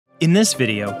In this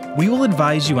video, we will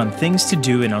advise you on things to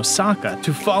do in Osaka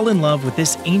to fall in love with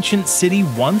this ancient city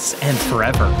once and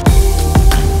forever.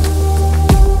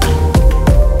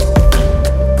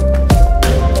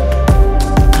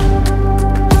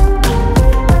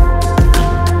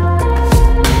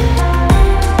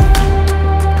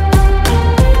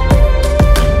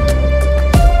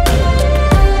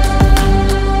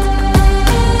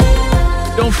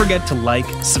 Don't forget to like,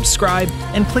 subscribe,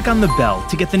 and click on the bell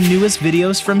to get the newest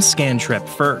videos from ScanTrip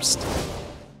first.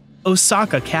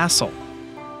 Osaka Castle.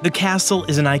 The castle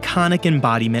is an iconic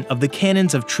embodiment of the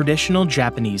canons of traditional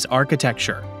Japanese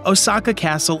architecture. Osaka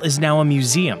Castle is now a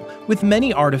museum with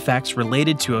many artifacts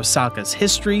related to Osaka's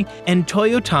history and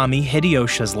Toyotomi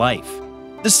Hideyoshi's life.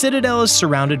 The citadel is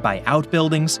surrounded by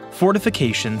outbuildings,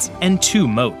 fortifications, and 2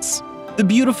 moats. The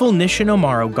beautiful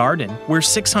Nishinomaru Garden, where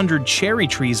 600 cherry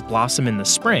trees blossom in the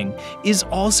spring, is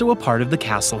also a part of the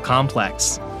castle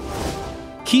complex.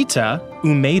 Kita,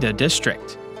 Umeda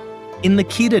District. In the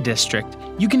Kita district,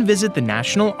 you can visit the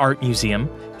National Art Museum,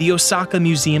 the Osaka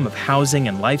Museum of Housing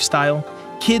and Lifestyle,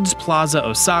 Kids Plaza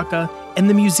Osaka, and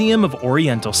the Museum of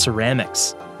Oriental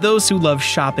Ceramics. Those who love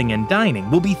shopping and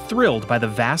dining will be thrilled by the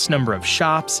vast number of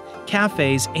shops,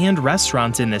 cafes, and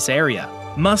restaurants in this area.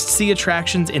 Must-see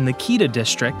attractions in the Kita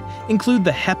district include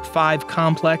the Hep Five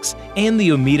complex and the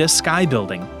Umeda Sky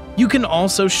Building. You can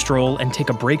also stroll and take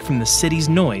a break from the city's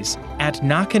noise at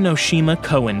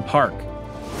Nakanoshima-koen Park.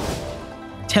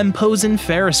 Tempozan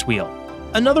Ferris wheel.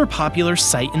 Another popular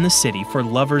site in the city for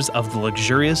lovers of the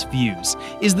luxurious views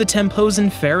is the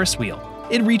Tempozan Ferris wheel.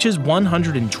 It reaches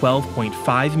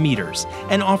 112.5 meters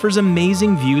and offers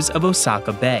amazing views of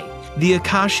Osaka Bay, the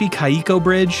Akashi Kaiko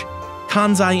Bridge,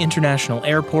 Kansai International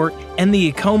Airport, and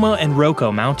the Ikoma and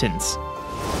Roko Mountains.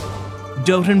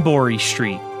 Dotonbori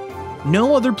Street.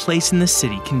 No other place in the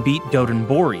city can beat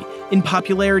Dotonbori in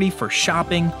popularity for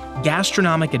shopping,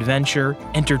 gastronomic adventure,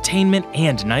 entertainment,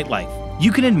 and nightlife.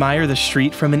 You can admire the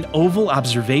street from an oval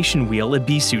observation wheel at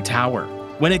Bisu Tower.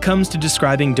 When it comes to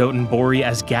describing Dotonbori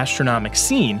as gastronomic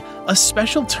scene, a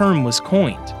special term was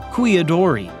coined,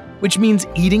 kuiadori, which means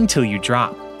eating till you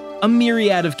drop. A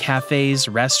myriad of cafes,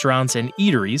 restaurants, and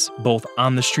eateries, both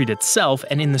on the street itself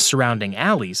and in the surrounding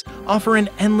alleys, offer an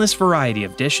endless variety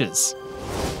of dishes.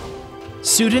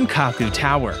 Tsutenkaku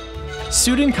Tower.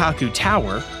 Tsutenkaku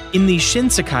Tower, in the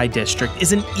Shinsekai district,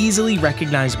 is an easily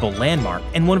recognizable landmark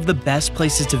and one of the best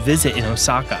places to visit in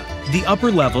Osaka. The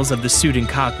upper levels of the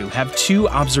Tsutenkaku have 2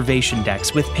 observation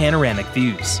decks with panoramic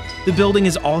views. The building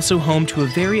is also home to a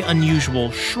very unusual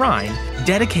shrine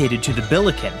dedicated to the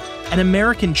Billiken, an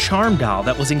American charm doll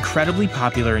that was incredibly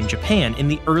popular in Japan in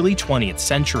the early 20th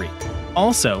century.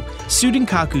 Also,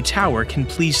 Tsutenkaku Tower can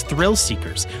please thrill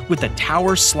seekers with the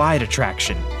Tower Slide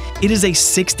attraction. It is a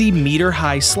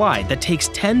 60-meter-high slide that takes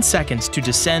 10 seconds to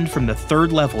descend from the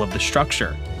 3rd level of the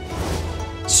structure.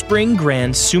 Spring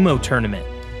Grand Sumo Tournament.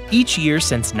 Each year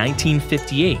since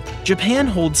 1958, Japan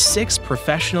holds 6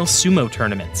 professional sumo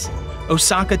tournaments.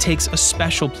 Osaka takes a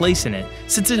special place in it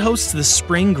since it hosts the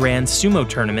Spring Grand Sumo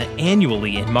Tournament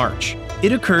annually in March.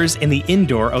 It occurs in the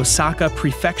indoor Osaka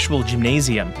Prefectural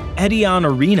Gymnasium, Edion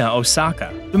Arena,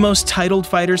 Osaka. The most titled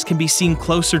fighters can be seen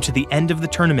closer to the end of the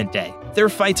tournament day. Their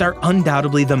fights are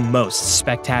undoubtedly the most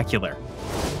spectacular.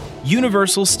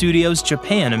 Universal Studios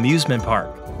Japan Amusement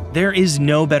Park. There is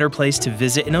no better place to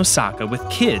visit in Osaka with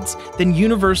kids than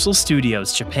Universal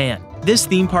Studios Japan. This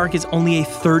theme park is only a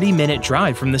 30-minute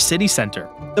drive from the city center.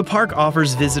 The park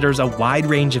offers visitors a wide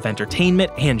range of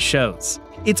entertainment and shows.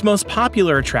 Its most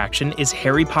popular attraction is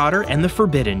Harry Potter and the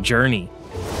Forbidden Journey.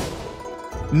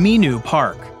 Minoo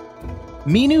Park.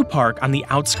 Minoo Park on the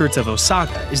outskirts of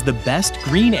Osaka is the best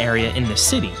green area in the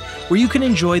city where you can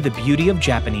enjoy the beauty of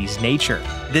Japanese nature.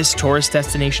 This tourist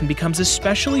destination becomes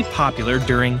especially popular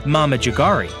during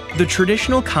Momojigari, the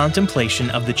traditional contemplation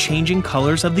of the changing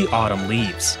colors of the autumn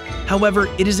leaves. However,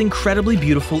 it is incredibly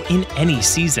beautiful in any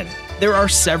season. There are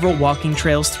several walking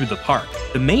trails through the park.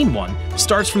 The main one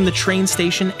starts from the train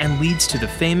station and leads to the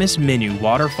famous Minoo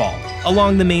waterfall.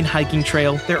 Along the main hiking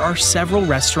trail, there are several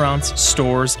restaurants,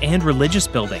 stores, and religious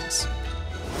buildings.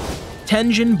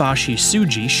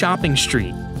 Tenjinbashisuji Shopping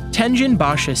Street.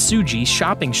 Tenjinbashisuji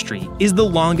Shopping Street is the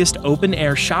longest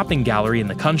open-air shopping gallery in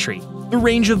the country. The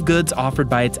range of goods offered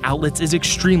by its outlets is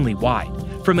extremely wide,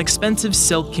 from expensive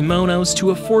silk kimonos to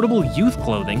affordable youth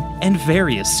clothing and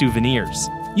various souvenirs.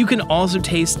 You can also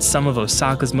taste some of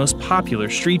Osaka's most popular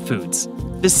street foods.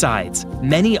 Besides,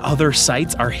 many other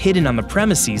sites are hidden on the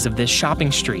premises of this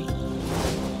shopping street.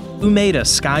 Umeda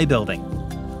Sky Building.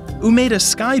 Umeda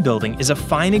Sky Building is a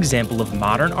fine example of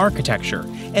modern architecture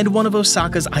and one of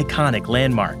Osaka's iconic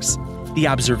landmarks. The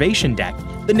observation deck,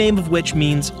 the name of which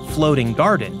means floating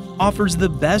garden, offers the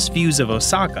best views of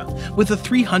Osaka with a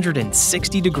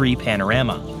 360-degree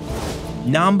panorama.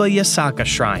 Namba Yasaka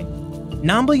Shrine.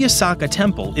 Namba Yasaka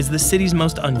Temple is the city's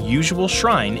most unusual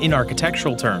shrine in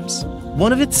architectural terms.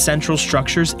 One of its central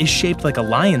structures is shaped like a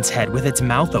lion's head with its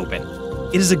mouth open.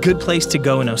 It is a good place to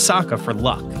go in Osaka for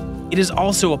luck. It is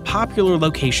also a popular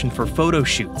location for photo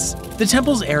shoots. The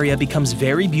temple's area becomes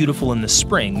very beautiful in the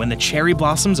spring when the cherry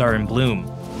blossoms are in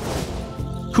bloom.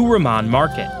 Kuromon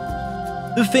Market.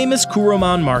 The famous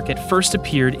Kuromon Market first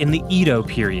appeared in the Edo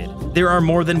period. There are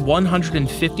more than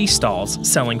 150 stalls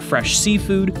selling fresh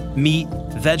seafood, meat,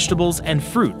 vegetables, and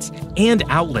fruits, and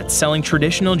outlets selling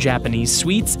traditional Japanese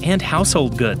sweets and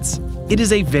household goods. It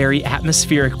is a very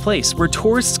atmospheric place where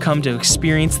tourists come to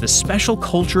experience the special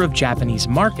culture of Japanese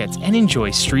markets and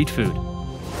enjoy street food.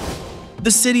 The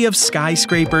city of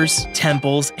skyscrapers,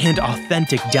 temples, and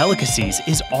authentic delicacies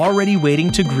is already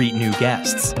waiting to greet new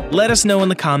guests. Let us know in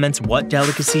the comments what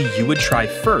delicacy you would try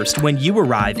first when you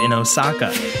arrive in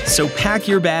Osaka. So pack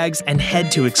your bags and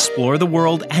head to explore the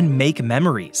world and make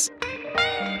memories.